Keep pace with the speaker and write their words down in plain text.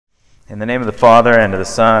In the name of the Father, and of the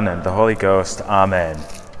Son, and of the Holy Ghost. Amen.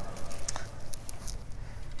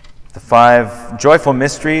 The 5 joyful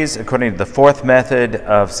mysteries, according to the 4th method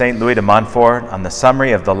of St. Louis de Montfort, on the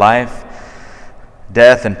summary of the life,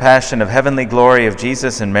 death, and passion of heavenly glory of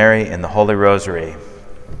Jesus and Mary in the Holy Rosary.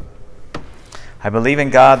 I believe in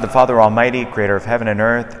God, the Father Almighty, creator of heaven and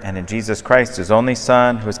earth, and in Jesus Christ, his only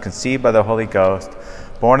Son, who was conceived by the Holy Ghost,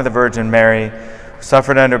 born of the Virgin Mary,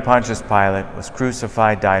 suffered under Pontius Pilate, was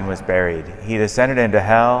crucified, died, and was buried. He descended into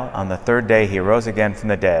hell. On the 3rd day he arose again from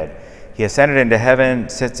the dead. He ascended into heaven,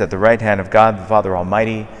 sits at the right hand of God the Father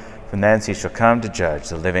Almighty. From thence he shall come to judge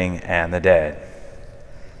the living and the dead.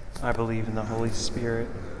 I believe in the Holy Spirit,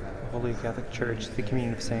 the Holy Catholic Church, the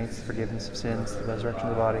communion of saints, the forgiveness of sins, the resurrection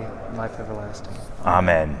of the body, and life everlasting.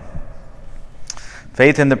 Amen.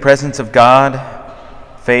 Faith in the presence of God,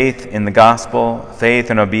 faith in the gospel,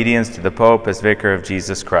 faith and obedience to the Pope as vicar of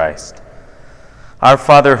Jesus Christ. Our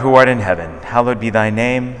Father, who art in heaven, hallowed be thy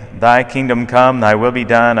name. Thy kingdom come, thy will be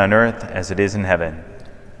done on earth as it is in heaven.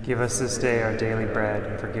 Give us this day our daily bread,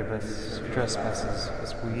 and forgive us our trespasses,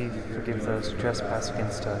 as we forgive those who trespass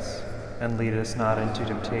against us. And lead us not into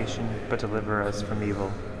temptation, but deliver us from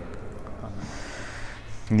evil. Amen.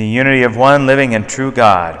 In the unity of one living and true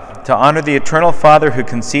God, to honor the eternal Father who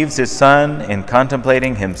conceives his Son in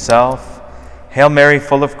contemplating himself, Hail Mary,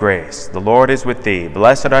 full of grace, the Lord is with thee.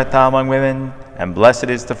 Blessed art thou among women, and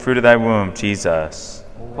blessed is the fruit of thy womb, Jesus.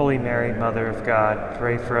 Holy Mary, Mother of God,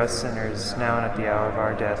 pray for us sinners, now and at the hour of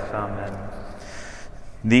our death. Amen.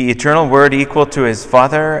 The eternal Word, equal to his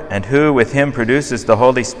Father, and who with him produces the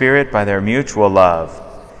Holy Spirit by their mutual love.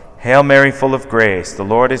 Hail Mary, full of grace, the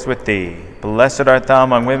Lord is with thee. Blessed art thou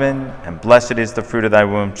among women, and blessed is the fruit of thy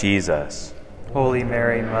womb, Jesus. Holy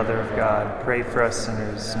Mary, Mother of God, pray for us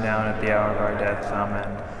sinners, now and at the hour of our death.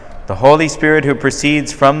 Amen. The Holy Spirit, who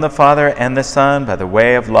proceeds from the Father and the Son by the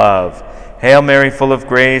way of love. Hail Mary, full of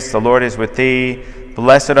grace, the Lord is with thee.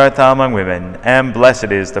 Blessed art thou among women, and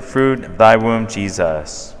blessed is the fruit of thy womb,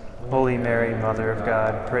 Jesus. Holy Mary, Mother of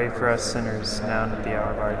God, pray for us sinners, now and at the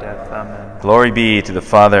hour of our death. Amen. Glory be to the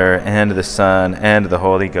Father, and to the Son, and to the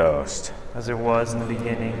Holy Ghost. As it was in the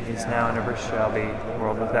beginning, is now, and ever shall be,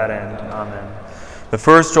 world without end. Amen. The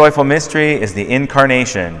first joyful mystery is the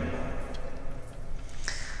Incarnation.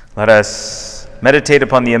 Let us meditate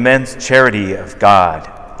upon the immense charity of God.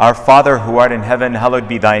 Our Father, who art in heaven, hallowed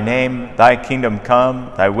be thy name. Thy kingdom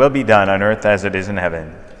come, thy will be done on earth as it is in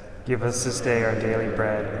heaven. Give us this day our daily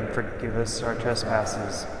bread, and forgive us our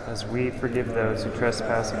trespasses, as we forgive those who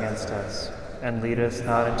trespass against us. And lead us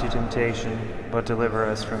not into temptation, but deliver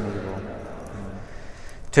us from evil.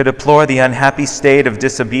 To deplore the unhappy state of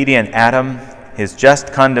disobedient Adam, his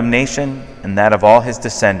just condemnation, and that of all his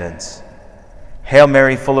descendants. Hail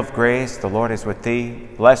Mary, full of grace, the Lord is with thee.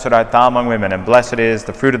 Blessed art thou among women, and blessed is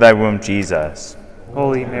the fruit of thy womb, Jesus.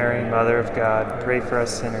 Holy Mary, Mother of God, pray for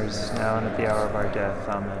us sinners, now and at the hour of our death.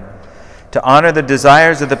 Amen. To honor the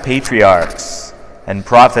desires of the patriarchs and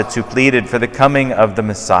prophets who pleaded for the coming of the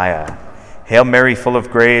Messiah. Hail Mary, full of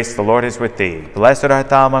grace, the Lord is with thee. Blessed art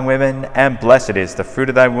thou among women, and blessed is the fruit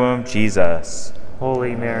of thy womb, Jesus.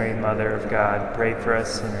 Holy Mary, Mother of God, pray for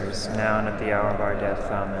us sinners, now and at the hour of our death.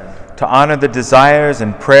 Amen. To honor the desires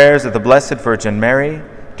and prayers of the Blessed Virgin Mary,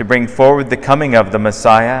 to bring forward the coming of the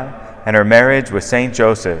Messiah and her marriage with Saint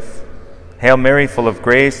Joseph. Hail Mary, full of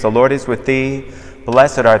grace, the Lord is with thee.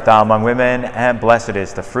 Blessed art thou among women, and blessed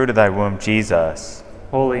is the fruit of thy womb, Jesus.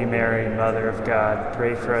 Holy Mary, Mother of God,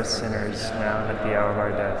 pray for us sinners, now and at the hour of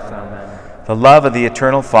our death. Amen. The love of the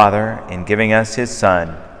eternal Father in giving us his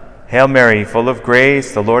Son. Hail Mary, full of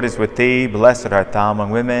grace, the Lord is with thee. Blessed art thou among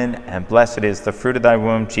women, and blessed is the fruit of thy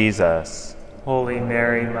womb, Jesus. Holy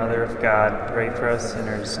Mary, Mother of God, pray for us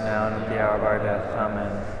sinners, now and at the hour of our death.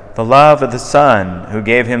 Amen. The love of the Son, who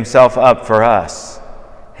gave himself up for us.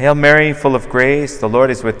 Hail Mary, full of grace, the Lord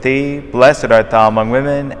is with thee. Blessed art thou among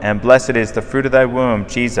women, and blessed is the fruit of thy womb,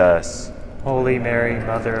 Jesus. Holy Mary,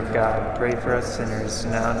 Mother of God, pray for us sinners,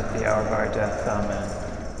 now and at the hour of our death.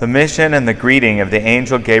 Amen. The mission and the greeting of the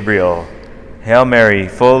angel Gabriel. Hail Mary,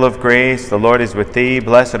 full of grace, the Lord is with thee.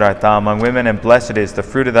 Blessed art thou among women, and blessed is the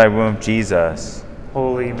fruit of thy womb, Jesus.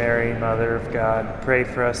 Holy Mary, Mother of God, pray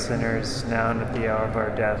for us sinners, now and at the hour of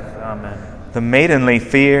our death. Amen. The maidenly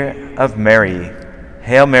fear of Mary.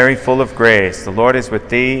 Hail Mary, full of grace, the Lord is with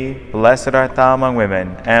thee. Blessed art thou among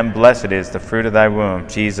women, and blessed is the fruit of thy womb,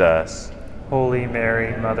 Jesus. Holy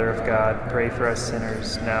Mary, Mother of God, pray for us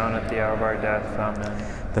sinners, now and at the hour of our death.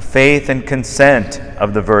 Amen. The faith and consent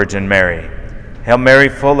of the Virgin Mary. Hail Mary,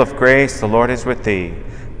 full of grace, the Lord is with thee.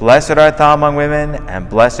 Blessed art thou among women, and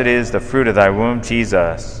blessed is the fruit of thy womb,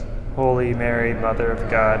 Jesus. Holy Mary, Mother of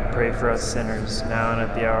God, pray for us sinners, now and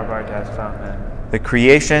at the hour of our death. Amen. The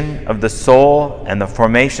creation of the soul and the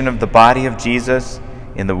formation of the body of Jesus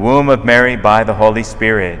in the womb of Mary by the Holy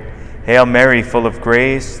Spirit. Hail Mary, full of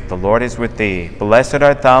grace, the Lord is with thee. Blessed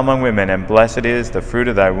art thou among women, and blessed is the fruit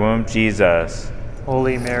of thy womb, Jesus.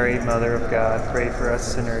 Holy Mary, Mother of God, pray for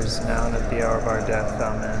us sinners, now and at the hour of our death.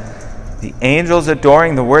 Amen. The angels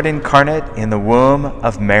adoring the Word incarnate in the womb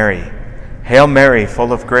of Mary. Hail Mary,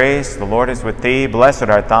 full of grace, the Lord is with thee. Blessed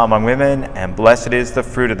art thou among women, and blessed is the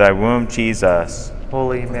fruit of thy womb, Jesus.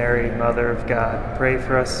 Holy Mary, Mother of God, pray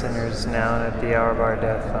for us sinners, now and at the hour of our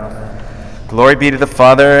death. Amen. Glory be to the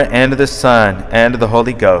Father, and to the Son, and to the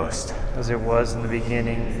Holy Ghost. As it was in the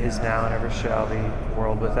beginning, is now, and ever shall be,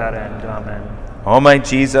 world without end. Amen. O my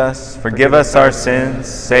Jesus, forgive us our sins,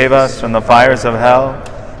 save us from the fires of hell,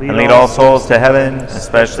 and lead all souls to heaven,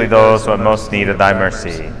 especially those who have most need of thy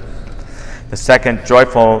mercy. The second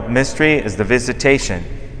joyful mystery is the Visitation.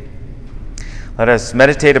 Let us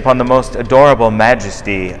meditate upon the most adorable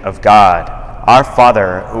majesty of God. Our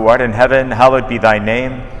Father, who art in heaven, hallowed be thy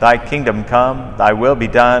name. Thy kingdom come, thy will be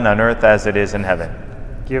done on earth as it is in heaven.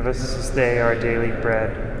 Give us this day our daily bread,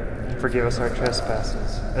 and forgive us our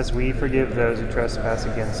trespasses, as we forgive those who trespass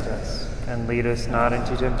against us. And lead us not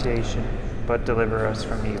into temptation, but deliver us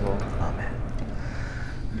from evil. Amen.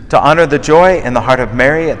 To honor the joy in the heart of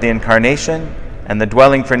Mary at the Incarnation and the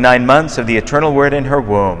dwelling for 9 months of the eternal Word in her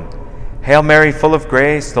womb. Hail Mary, full of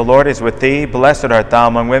grace, the Lord is with thee. Blessed art thou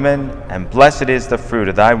among women, and blessed is the fruit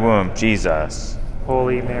of thy womb, Jesus.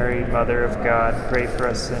 Holy Mary, Mother of God, pray for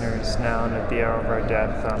us sinners, now and at the hour of our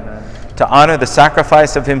death. Amen. To honor the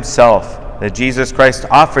sacrifice of himself that Jesus Christ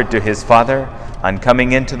offered to his Father on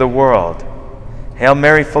coming into the world. Hail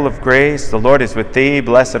Mary, full of grace, the Lord is with thee.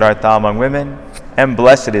 Blessed art thou among women, and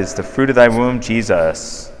blessed is the fruit of thy womb,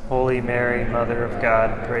 Jesus. Holy Mary, Mother of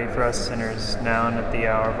God, pray for us sinners, now and at the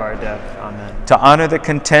hour of our death. Amen. To honor the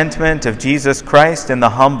contentment of Jesus Christ in the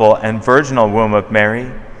humble and virginal womb of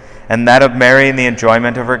Mary, and that of Mary in the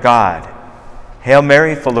enjoyment of her God. Hail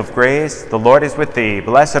Mary, full of grace, the Lord is with thee.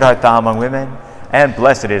 Blessed art thou among women, and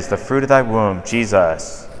blessed is the fruit of thy womb,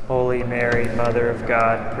 Jesus. Holy Mary, Mother of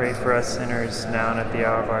God, pray for us sinners, now and at the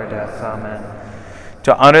hour of our death. Amen.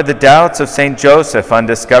 To honor the doubts of Saint Joseph on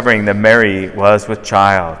discovering that Mary was with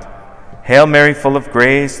child. Hail Mary, full of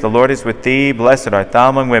grace, the Lord is with thee. Blessed art thou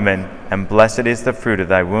among women, and blessed is the fruit of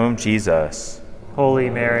thy womb, Jesus. Holy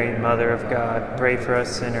Mary, Mother of God, pray for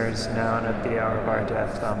us sinners, now and at the hour of our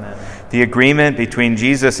death. Amen. The agreement between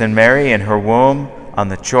Jesus and Mary in her womb on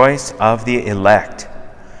the choice of the elect.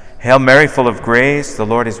 Hail Mary, full of grace, the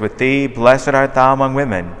Lord is with thee. Blessed art thou among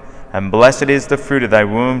women, and blessed is the fruit of thy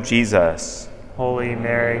womb, Jesus. Holy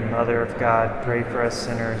Mary, Mother of God, pray for us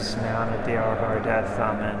sinners, now and at the hour of our death.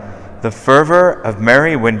 Amen. The fervor of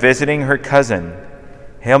Mary when visiting her cousin.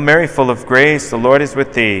 Hail Mary, full of grace, the Lord is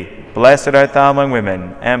with thee. Blessed art thou among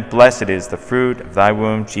women, and blessed is the fruit of thy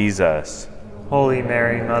womb, Jesus. Holy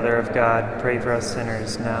Mary, Mother of God, pray for us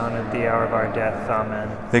sinners, now and at the hour of our death. Amen.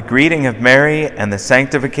 The greeting of Mary and the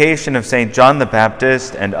sanctification of St. John the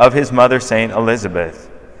Baptist and of his mother, St. Elizabeth.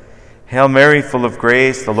 Hail Mary, full of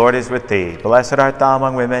grace, the Lord is with thee. Blessed art thou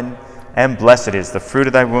among women, and blessed is the fruit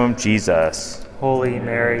of thy womb, Jesus. Holy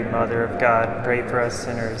Mary, Mother of God, pray for us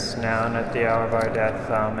sinners, now and at the hour of our death.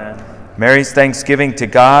 Amen. Mary's thanksgiving to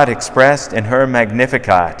God expressed in her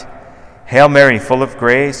Magnificat. Hail Mary, full of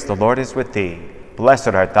grace, the Lord is with thee. Blessed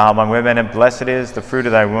art thou among women, and blessed is the fruit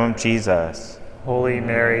of thy womb, Jesus. Holy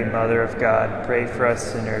Mary, Mother of God, pray for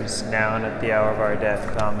us sinners, now and at the hour of our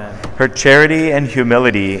death. Amen. Her charity and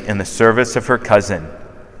humility in the service of her cousin.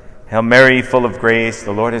 Hail Mary, full of grace,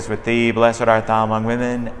 the Lord is with thee. Blessed art thou among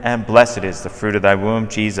women, and blessed is the fruit of thy womb,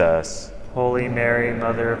 Jesus. Holy Mary,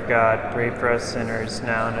 Mother of God, pray for us sinners,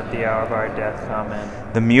 now and at the hour of our death.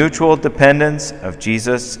 Amen. The mutual dependence of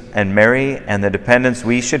Jesus and Mary, and the dependence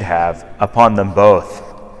we should have upon them both.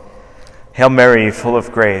 Hail Mary, full of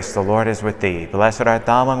grace, the Lord is with thee. Blessed art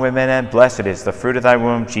thou among women, and blessed is the fruit of thy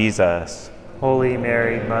womb, Jesus. Holy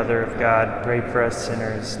Mary, Mother of God, pray for us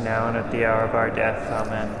sinners, now and at the hour of our death.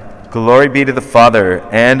 Amen. Glory be to the Father,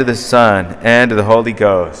 and to the Son, and to the Holy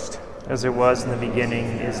Ghost. As it was in the beginning,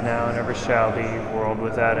 is now, and ever shall be, world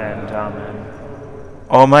without end. Amen.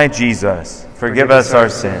 O my Jesus, forgive us our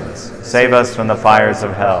sins, save us from the fires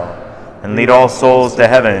of hell, and lead all souls to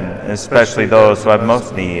heaven, especially those who have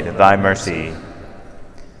most need of thy mercy.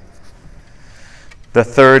 The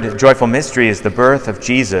third joyful mystery is the birth of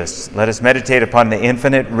Jesus. Let us meditate upon the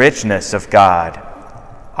infinite richness of God.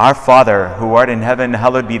 Our Father, who art in heaven,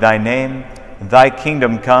 hallowed be thy name. Thy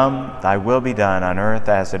kingdom come, thy will be done on earth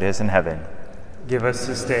as it is in heaven. Give us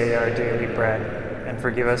this day our daily bread, and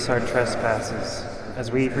forgive us our trespasses,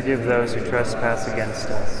 as we forgive those who trespass against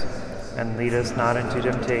us. And lead us not into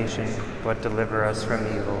temptation, but deliver us from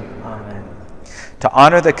evil. Amen. To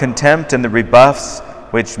honor the contempt and the rebuffs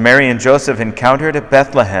which Mary and Joseph encountered at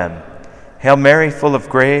Bethlehem, Hail Mary, full of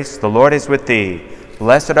grace, the Lord is with thee.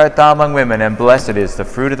 Blessed art thou among women, and blessed is the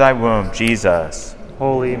fruit of thy womb, Jesus.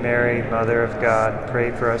 Holy Mary, Mother of God, pray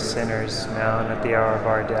for us sinners, now and at the hour of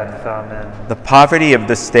our death. Amen. The poverty of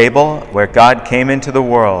the stable where God came into the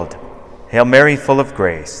world. Hail Mary, full of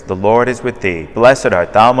grace, the Lord is with thee. Blessed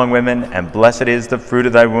art thou among women, and blessed is the fruit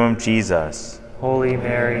of thy womb, Jesus. Holy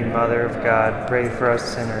Mary, Mother of God, pray for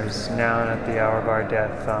us sinners, now and at the hour of our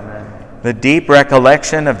death. Amen. The deep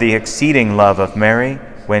recollection of the exceeding love of Mary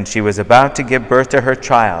when she was about to give birth to her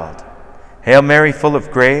child. Hail Mary, full of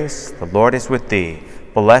grace, the Lord is with thee.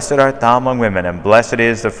 Blessed art thou among women, and blessed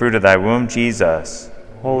is the fruit of thy womb, Jesus.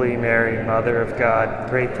 Holy Mary, Mother of God,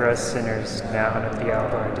 pray for us sinners, now and at the hour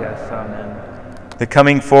of our death. Amen. The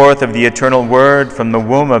coming forth of the eternal Word from the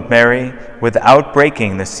womb of Mary without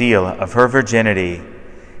breaking the seal of her virginity.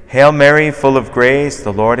 Hail Mary, full of grace,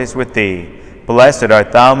 the Lord is with thee. Blessed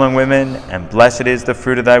art thou among women, and blessed is the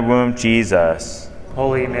fruit of thy womb, Jesus.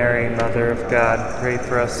 Holy Mary, Mother of God, pray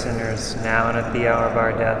for us sinners, now and at the hour of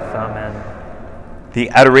our death. Amen. The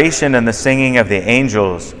adoration and the singing of the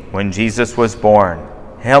angels when Jesus was born.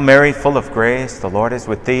 Hail Mary, full of grace, the Lord is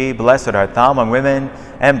with thee. Blessed art thou among women,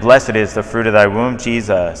 and blessed is the fruit of thy womb,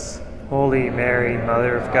 Jesus. Holy Mary,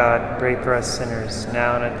 Mother of God, pray for us sinners,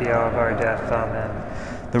 now and at the hour of our death.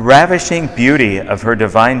 Amen. The ravishing beauty of her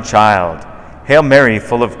divine child. Hail Mary,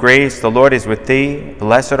 full of grace, the Lord is with thee.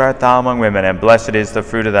 Blessed art thou among women, and blessed is the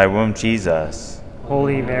fruit of thy womb, Jesus.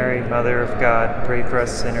 Holy Mary, Mother of God, pray for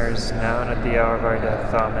us sinners, now and at the hour of our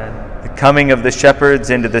death. Amen. The coming of the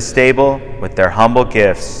shepherds into the stable with their humble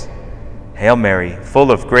gifts. Hail Mary,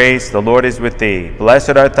 full of grace, the Lord is with thee.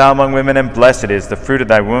 Blessed art thou among women, and blessed is the fruit of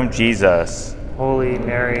thy womb, Jesus. Holy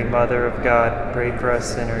Mary, Mother of God, pray for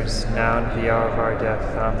us sinners, now and at the hour of our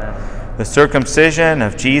death. Amen. The circumcision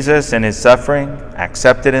of Jesus and his suffering,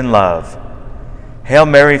 accepted in love. Hail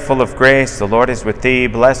Mary, full of grace, the Lord is with thee.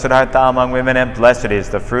 Blessed art thou among women, and blessed is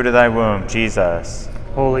the fruit of thy womb, Jesus.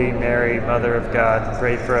 Holy Mary, Mother of God,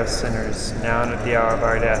 pray for us sinners, now and at the hour of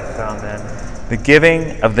our death. Amen. The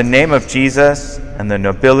giving of the name of Jesus and the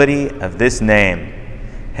nobility of this name.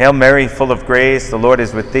 Hail Mary, full of grace, the Lord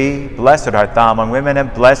is with thee. Blessed art thou among women,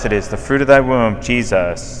 and blessed is the fruit of thy womb,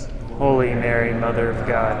 Jesus. Holy Mary, Mother of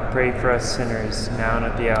God, pray for us sinners, now and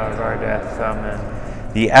at the hour of our death. Amen.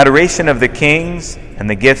 The adoration of the kings and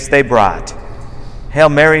the gifts they brought. Hail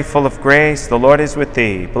Mary, full of grace, the Lord is with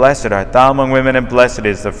thee. Blessed art thou among women, and blessed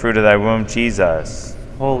is the fruit of thy womb, Jesus.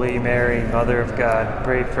 Holy Mary, Mother of God,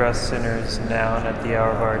 pray for us sinners, now and at the hour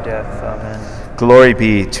of our death. Amen. Glory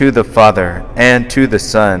be to the Father, and to the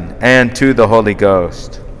Son, and to the Holy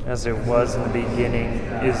Ghost. As it was in the beginning,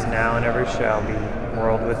 is now, and ever shall be,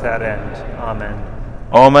 world without end. Amen.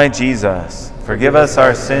 O my Jesus, forgive us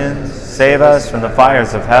our sins, save us from the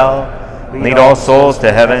fires of hell, lead all souls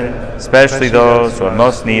to heaven, especially those who have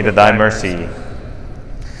most need of thy mercy.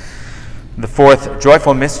 The fourth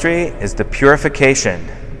joyful mystery is the purification.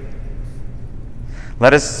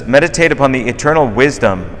 Let us meditate upon the eternal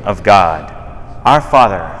wisdom of God. Our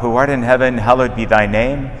Father, who art in heaven, hallowed be thy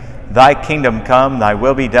name. Thy kingdom come, thy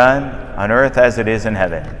will be done, on earth as it is in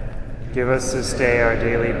heaven. Give us this day our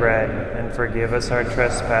daily bread, and forgive us our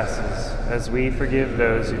trespasses, as we forgive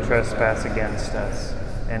those who trespass against us.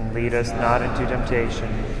 And lead us not into temptation,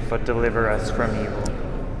 but deliver us from evil.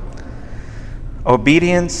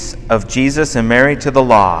 Obedience of Jesus and Mary to the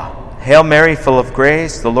law. Hail Mary, full of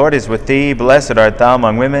grace, the Lord is with thee. Blessed art thou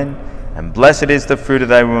among women, and blessed is the fruit of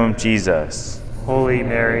thy womb, Jesus. Holy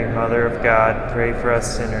Mary, Mother of God, pray for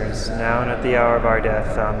us sinners, now and at the hour of our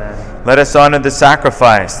death. Amen. Let us honor the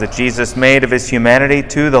sacrifice that Jesus made of his humanity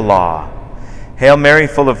to the law. Hail Mary,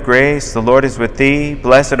 full of grace, the Lord is with thee.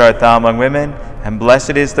 Blessed art thou among women, and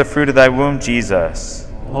blessed is the fruit of thy womb, Jesus.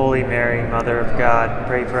 Holy Mary, Mother of God,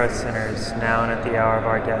 pray for us sinners, now and at the hour of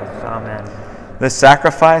our death. Amen. The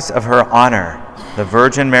sacrifice of her honor, the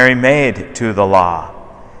Virgin Mary made to the law.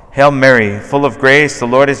 Hail Mary, full of grace, the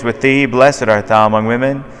Lord is with thee. Blessed art thou among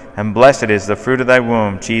women, and blessed is the fruit of thy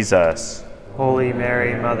womb, Jesus. Holy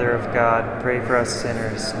Mary, Mother of God, pray for us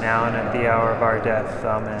sinners, now and at the hour of our death.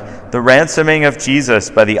 Amen. The ransoming of Jesus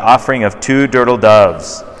by the offering of 2 turtle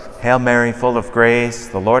doves. Hail Mary, full of grace,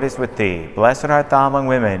 the Lord is with thee. Blessed art thou among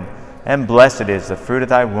women, and blessed is the fruit of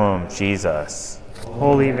thy womb, Jesus.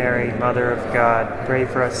 Holy Mary, Mother of God, pray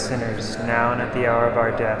for us sinners, now and at the hour of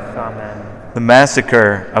our death. Amen. The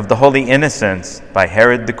massacre of the holy innocents by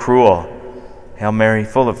Herod the Cruel. Hail Mary,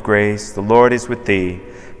 full of grace, the Lord is with thee.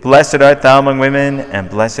 Blessed art thou among women, and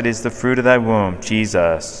blessed is the fruit of thy womb,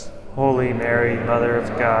 Jesus. Holy Mary, Mother of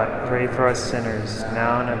God, pray for us sinners,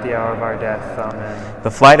 now and at the hour of our death. Amen. The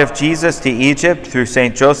flight of Jesus to Egypt through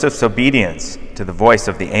St. Joseph's obedience to the voice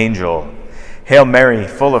of the angel. Hail Mary,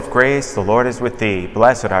 full of grace, the Lord is with thee.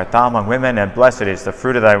 Blessed art thou among women, and blessed is the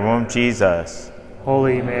fruit of thy womb, Jesus.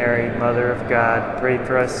 Holy Mary, Mother of God, pray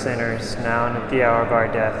for us sinners, now and at the hour of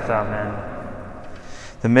our death. Amen.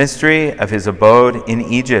 The mystery of his abode in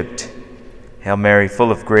Egypt. Hail Mary,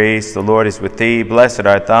 full of grace, the Lord is with thee. Blessed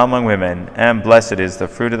art thou among women, and blessed is the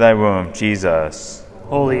fruit of thy womb, Jesus.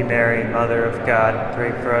 Holy Mary, Mother of God,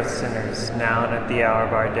 pray for us sinners, now and at the hour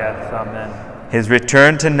of our death. Amen. His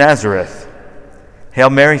return to Nazareth.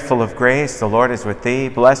 Hail Mary, full of grace, the Lord is with thee.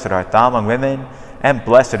 Blessed art thou among women, and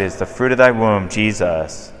blessed is the fruit of thy womb,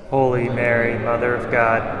 Jesus. Holy Mary, Mother of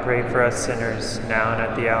God, pray for us sinners, now and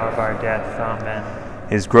at the hour of our death. Amen.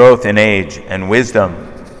 His growth in age and wisdom.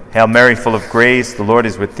 Hail Mary, full of grace, the Lord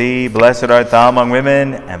is with thee. Blessed art thou among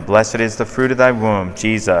women, and blessed is the fruit of thy womb,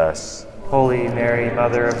 Jesus. Holy Mary,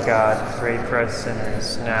 Mother of God, pray for us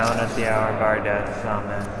sinners, now and at the hour of our death.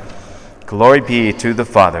 Amen. Glory be to the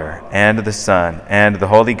Father, and to the Son, and to the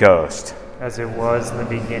Holy Ghost. As it was in the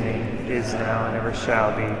beginning, is now, and ever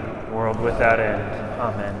shall be, world without end.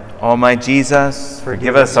 Amen. O my Jesus,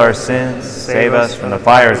 forgive us our sins, save us from the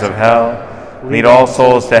fires of hell. Lead all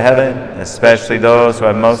souls to heaven, especially those who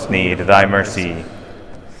have most need of thy mercy.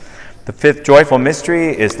 The fifth joyful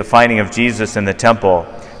mystery is the finding of Jesus in the temple.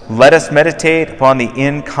 Let us meditate upon the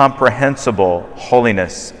incomprehensible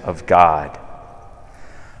holiness of God.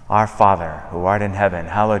 Our Father, who art in heaven,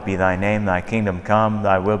 hallowed be thy name. Thy kingdom come,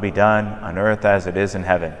 thy will be done, on earth as it is in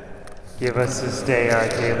heaven. Give us this day our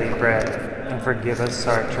daily bread, and forgive us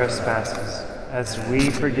our trespasses, as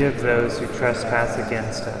we forgive those who trespass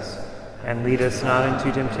against us. And lead us not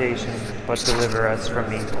into temptation, but deliver us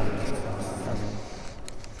from evil. Amen.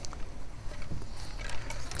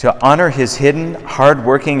 To honor his hidden,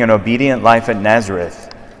 hard-working, and obedient life at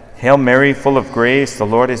Nazareth, Hail Mary, full of grace, the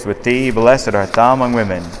Lord is with thee. Blessed art thou among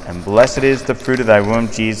women, and blessed is the fruit of thy womb,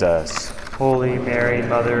 Jesus. Holy Mary,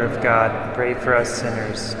 Mother of God, pray for us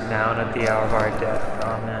sinners, now and at the hour of our death.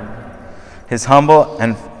 Amen. His humble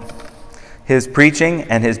and his preaching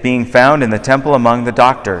and his being found in the temple among the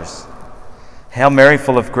doctors. Hail Mary,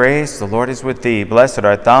 full of grace, the Lord is with thee. Blessed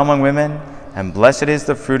art thou among women, and blessed is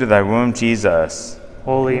the fruit of thy womb, Jesus.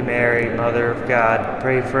 Holy Mary, Mother of God,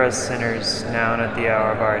 pray for us sinners, now and at the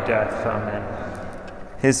hour of our death. Amen.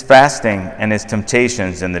 His fasting and his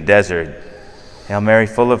temptations in the desert. Hail Mary,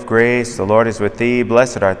 full of grace, the Lord is with thee.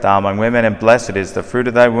 Blessed art thou among women, and blessed is the fruit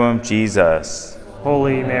of thy womb, Jesus.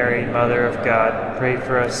 Holy Mary, Mother of God, pray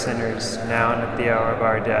for us sinners, now and at the hour of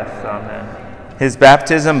our death. Amen. His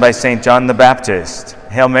baptism by St. John the Baptist.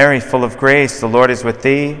 Hail Mary, full of grace, the Lord is with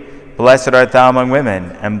thee. Blessed art thou among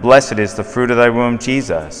women, and blessed is the fruit of thy womb,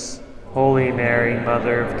 Jesus. Holy Mary,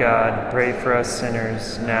 Mother of God, pray for us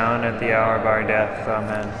sinners, now and at the hour of our death.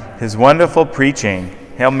 Amen. His wonderful preaching.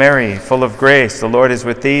 Hail Mary, full of grace, the Lord is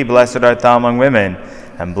with thee. Blessed art thou among women,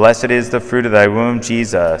 and blessed is the fruit of thy womb,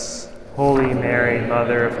 Jesus. Holy Mary,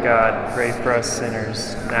 Mother of God, pray for us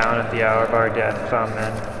sinners, now and at the hour of our death.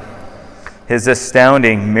 Amen. His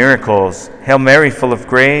astounding miracles. Hail Mary, full of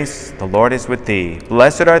grace, the Lord is with thee.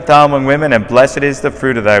 Blessed art thou among women, and blessed is the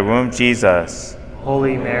fruit of thy womb, Jesus.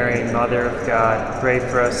 Holy Mary, Mother of God, pray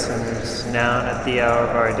for us sinners, now and at the hour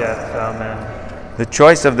of our death. Amen. The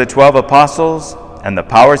choice of the 12 apostles and the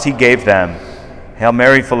powers he gave them. Hail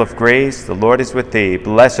Mary, full of grace, the Lord is with thee.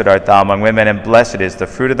 Blessed art thou among women, and blessed is the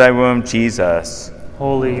fruit of thy womb, Jesus.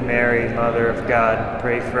 Holy Mary, Mother of God,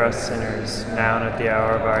 pray for us sinners, now and at the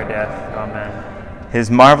hour of our death. Amen. His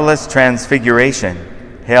marvelous transfiguration.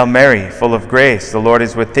 Hail Mary, full of grace, the Lord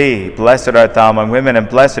is with thee. Blessed art thou among women, and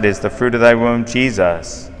blessed is the fruit of thy womb,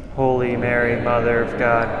 Jesus. Holy Mary, Mother of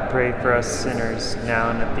God, pray for us sinners, now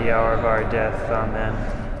and at the hour of our death.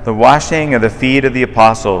 Amen. The washing of the feet of the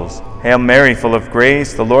apostles. Hail Mary, full of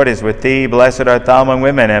grace, the Lord is with thee. Blessed art thou among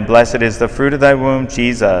women, and blessed is the fruit of thy womb,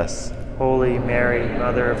 Jesus. Holy Mary,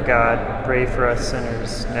 Mother of God, pray for us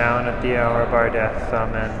sinners, now and at the hour of our death.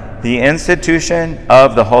 Amen. The institution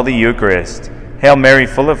of the Holy Eucharist. Hail Mary,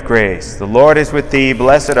 full of grace, the Lord is with thee.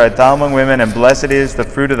 Blessed art thou among women, and blessed is the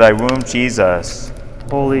fruit of thy womb, Jesus.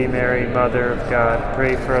 Holy Mary, Mother of God,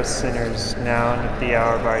 pray for us sinners, now and at the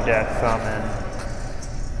hour of our death. Amen.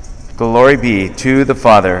 Glory be to the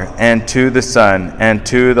Father, and to the Son, and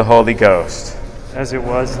to the Holy Ghost. As it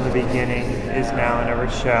was in the beginning, is now, and ever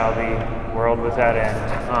shall be, world without end.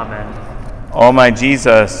 Amen. O my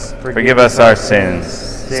Jesus, forgive us our sins,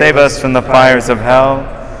 save us from the fires of hell,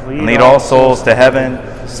 and lead all souls to heaven,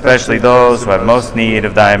 especially those who have most need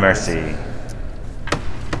of thy mercy.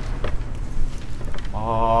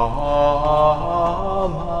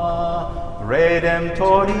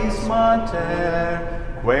 Redemptoris Mater,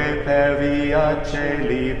 que per via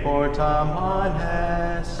celi porta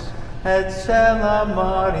manes, et stella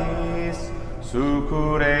maris,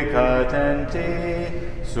 succure cadenti,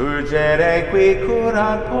 surgere qui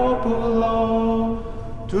curat populo,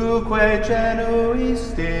 tuque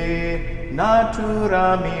genuisti,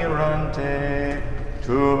 natura mirante,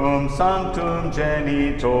 tuum sanctum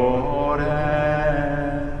genitore,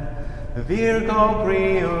 Virgo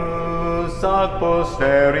prius ac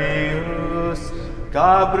posterius,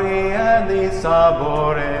 Gabrieli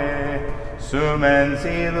sabore, sumens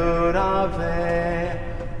illud ave,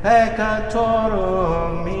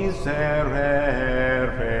 peccatorum miserere.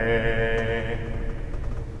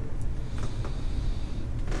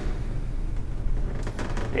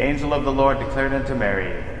 The angel of the Lord declared unto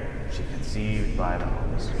Mary, she conceived by the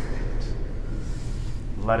Holy Spirit.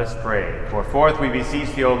 Let us pray. Pour forth, we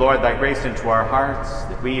beseech thee, O Lord, thy grace into our hearts,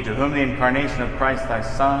 that we, to whom the incarnation of Christ thy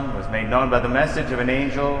Son was made known by the message of an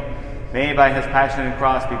angel, may by his passion and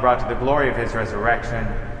cross be brought to the glory of his resurrection,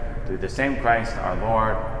 through the same Christ our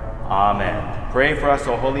Lord. Amen. Pray for us,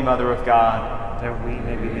 O Holy Mother of God, that we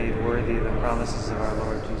may be made worthy of the promises of our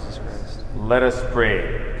Lord Jesus Christ. Let us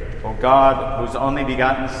pray. O God, whose only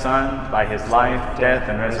begotten Son, by his life, death,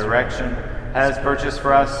 and resurrection, has purchased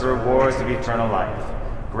for us the rewards of eternal life,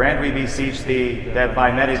 grant, we beseech thee, that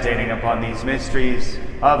by meditating upon these mysteries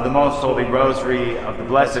of the most holy Rosary of the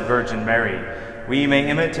Blessed Virgin Mary, we may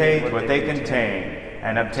imitate what they contain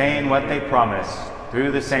and obtain what they promise,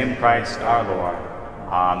 through the same Christ our Lord.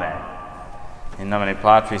 Amen. In nomine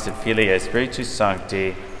Patris et Filii et Spiritus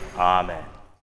Sancti. Amen.